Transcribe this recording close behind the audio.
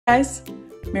Guys,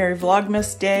 Merry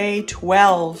Vlogmas Day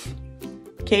 12.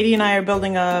 Katie and I are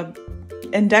building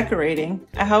and decorating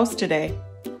a house today.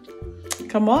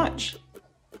 Come watch.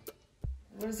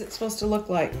 What is it supposed to look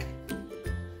like?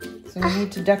 So we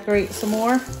need to decorate some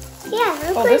more?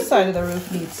 Yeah. Oh, this side of the roof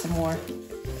needs some more.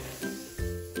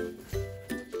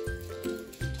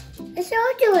 So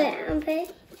I'll do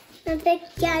it. A big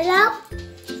yellow.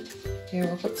 Here,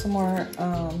 we'll put some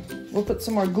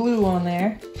more glue on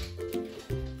there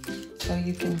so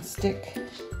you can stick.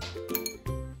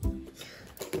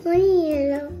 One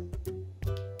yellow.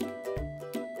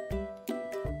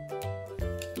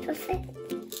 Perfect.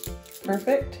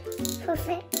 Perfect?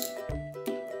 Perfect.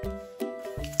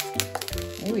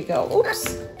 There we go. Oops.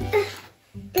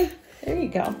 There you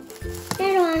go.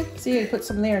 That one. See, I put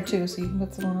some there too, so you can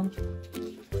put some on.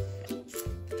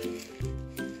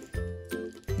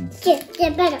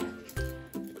 Get better.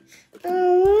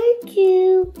 One,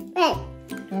 two, red.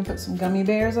 I'm gonna put some gummy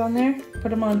bears on there. Put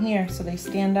them on here so they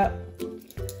stand up.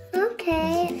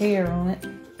 Okay. There's hair on it.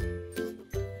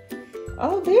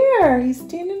 Oh, there! He's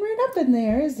standing right up in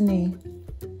there, isn't he?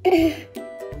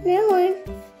 That one.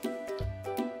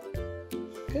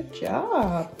 Good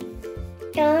job.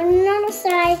 On another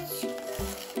side.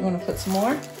 You want to put some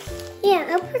more? Yeah,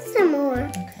 I'll put some more.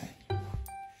 Okay.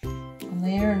 One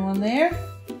there and one there.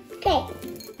 Okay.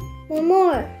 One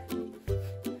more.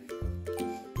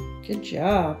 Good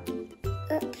job.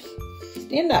 Oops.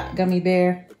 Stand up, gummy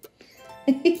bear.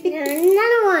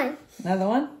 Another one. Another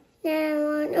one? Another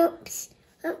one. Oops.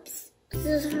 Oops. This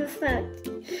is perfect.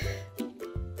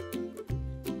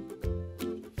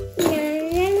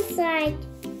 Another side.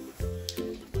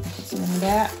 Put some in the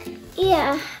back.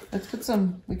 Yeah. Let's put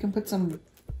some, we can put some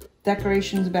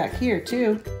decorations back here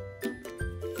too.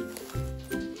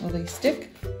 Will they stick?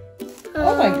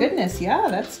 Oh my goodness, yeah,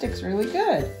 that sticks really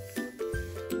good.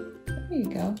 There you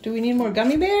go. Do we need more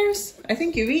gummy bears? I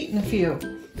think you've eaten a few.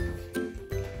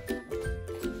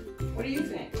 What do you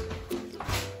think?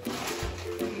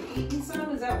 Have you eaten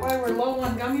some? Is that why we're low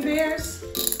on gummy bears?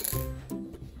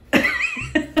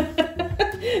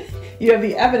 You have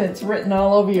the evidence written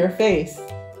all over your face.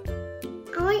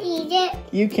 I want to eat it.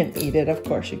 You can eat it, of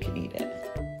course you can eat it.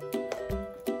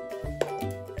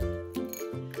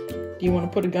 Do you want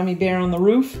to put a gummy bear on the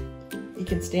roof? You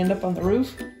can stand up on the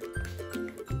roof.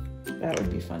 That would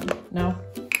be funny. No?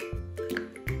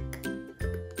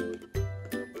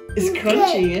 It's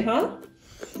crunchy, huh?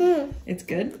 It's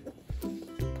good.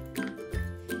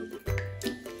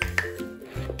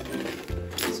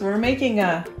 So we're making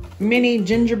a mini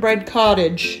gingerbread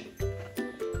cottage.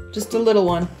 Just a little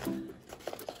one.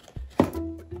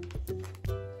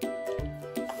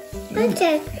 I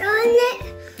checked on it.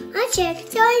 I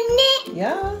checked on it.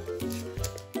 Yeah.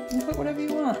 You can put whatever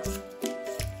you want.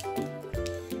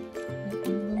 A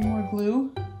little more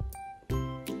glue.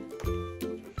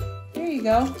 There you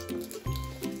go.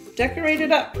 Decorate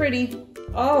it up pretty.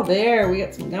 Oh, there. We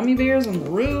got some gummy bears on the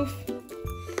roof.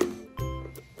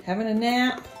 Having a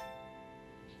nap.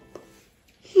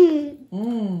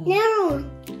 No.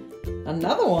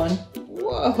 Another one?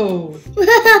 Whoa.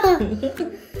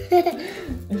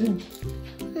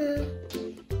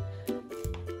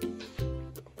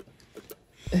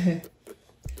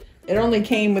 It only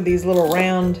came with these little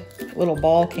round, little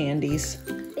ball candies.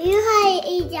 You had to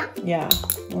eat them. Yeah,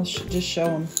 I'll just show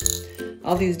them.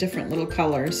 All these different little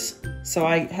colors. So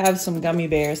I have some gummy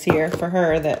bears here for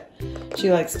her that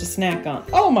she likes to snack on.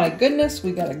 Oh my goodness,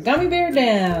 we got a gummy bear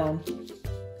down.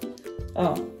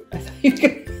 Oh, I thought you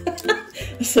could.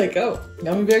 It's like, oh,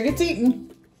 gummy bear gets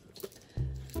eaten.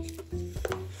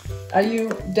 Are you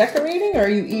decorating or are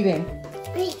you eating?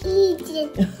 I eat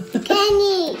it.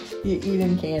 Candy. You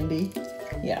eating candy?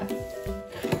 Yeah.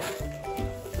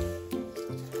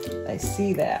 I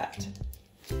see that.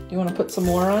 Do you want to put some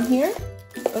more on here?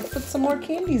 Let's put some more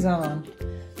candies on.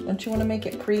 Don't you want to make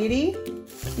it pretty?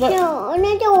 Look. No, on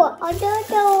the door. On the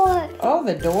door. Oh,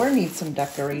 the door needs some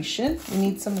decoration. We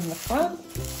need some in the front.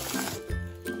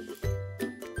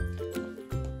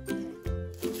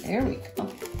 There we go.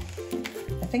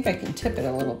 I think I can tip it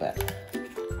a little bit.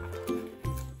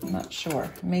 I'm not sure.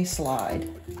 It may slide.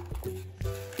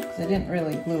 Because I didn't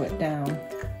really glue it down.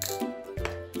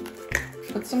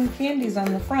 Put some candies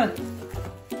on the front.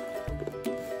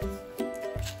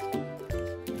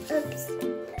 Oops.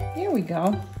 Here we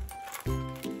go.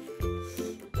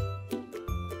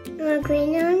 Want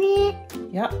green on it?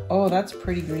 Yep. Oh, that's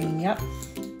pretty green. Yep.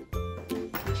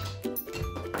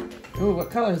 Ooh, what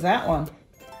color is that one?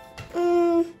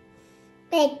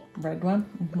 Red. Red one?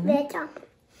 Red one.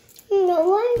 No,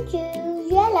 one,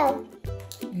 two, yellow.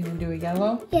 You gonna do a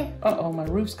yellow? Yeah. Uh-oh, my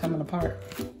roof's coming apart.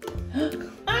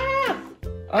 Ah!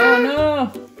 Oh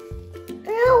no.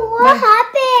 What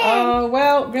happened? Oh,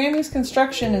 well, Grammy's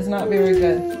construction is not very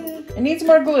good. It needs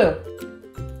more glue.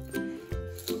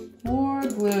 More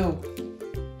glue.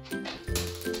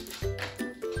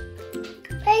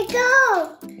 Let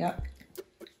go. Yep.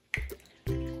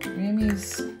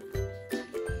 Grammy's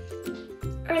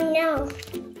I know.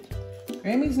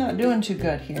 Grammy's not doing too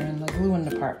good here in the gluing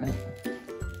department.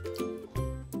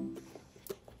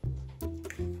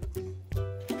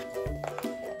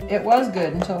 It was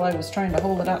good until I was trying to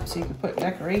hold it up so you could put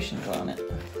decorations on it.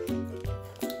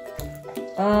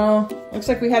 Oh, looks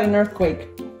like we had an earthquake.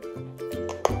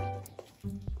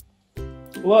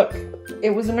 Look, it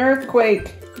was an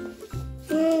earthquake.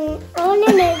 I want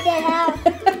to make the house. I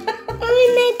want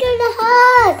to make the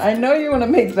house. I know you want to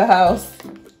make the house.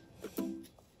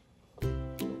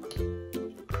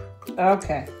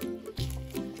 Okay.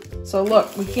 So look,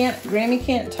 Grammy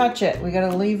can't touch it. We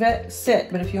gotta leave it sit,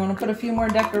 but if you want to put a few more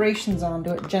decorations on,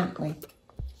 do it gently.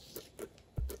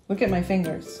 Look at my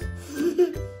fingers.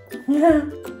 Look at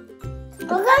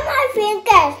my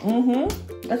fingers.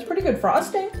 Mm-hmm. That's pretty good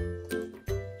frosting.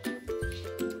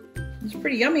 It's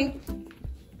pretty yummy.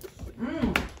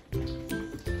 Mm.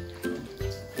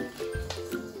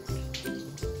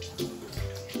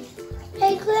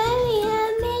 Hey, Granny,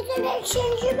 I'm making a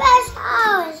gingerbread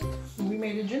house. We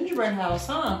made a gingerbread house,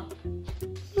 huh?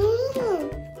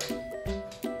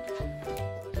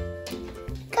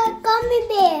 Got gummy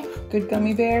bear. Good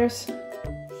gummy bears.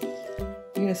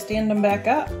 You gonna stand them back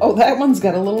up? Oh, that one's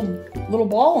got a little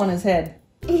ball on his head.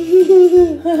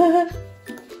 It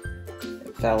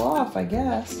fell off, I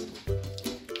guess.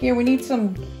 Here, we need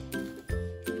some.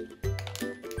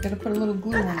 Gotta put a little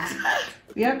glue on it.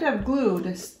 We have to have glue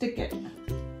to stick it.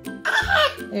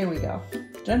 There we go.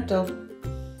 Gentle.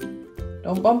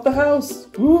 Don't bump the house.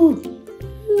 Woo.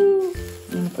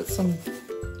 I'm gonna put some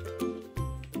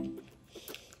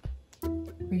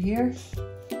over here. Here.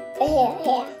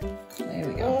 There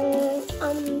we go.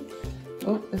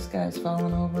 Oh, this guy's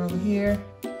falling over here.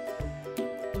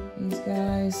 These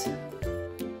guys.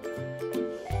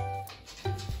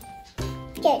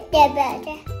 Get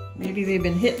better. Maybe they've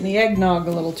been hitting the eggnog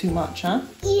a little too much, huh?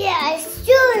 Yeah, it's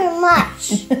too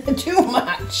much. Too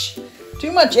much.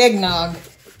 Too much eggnog.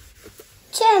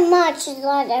 Too much is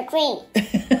not a drink.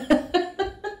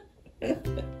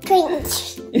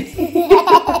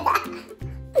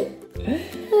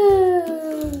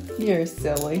 You're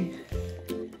silly.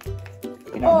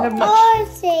 We don't have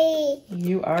much.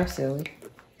 You are silly.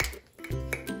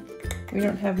 We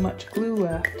don't have much glue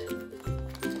left.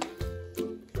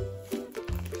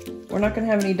 We're not going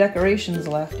to have any decorations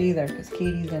left either because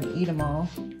Katie's going to eat them all.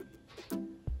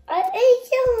 I ate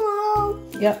them all.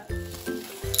 Yep.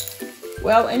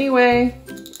 Well, anyway,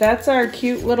 that's our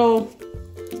cute little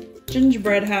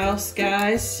gingerbread house,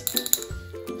 guys.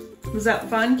 Was that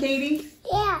fun, Katie?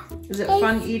 Yeah. Is it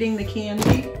fun eating the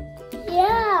candy?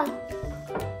 Yeah.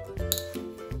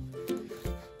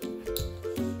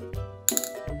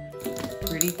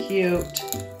 Pretty cute.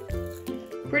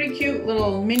 Pretty cute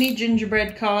little mini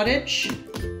gingerbread cottage.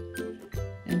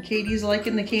 And Katie's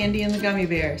liking the candy and the gummy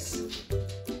bears.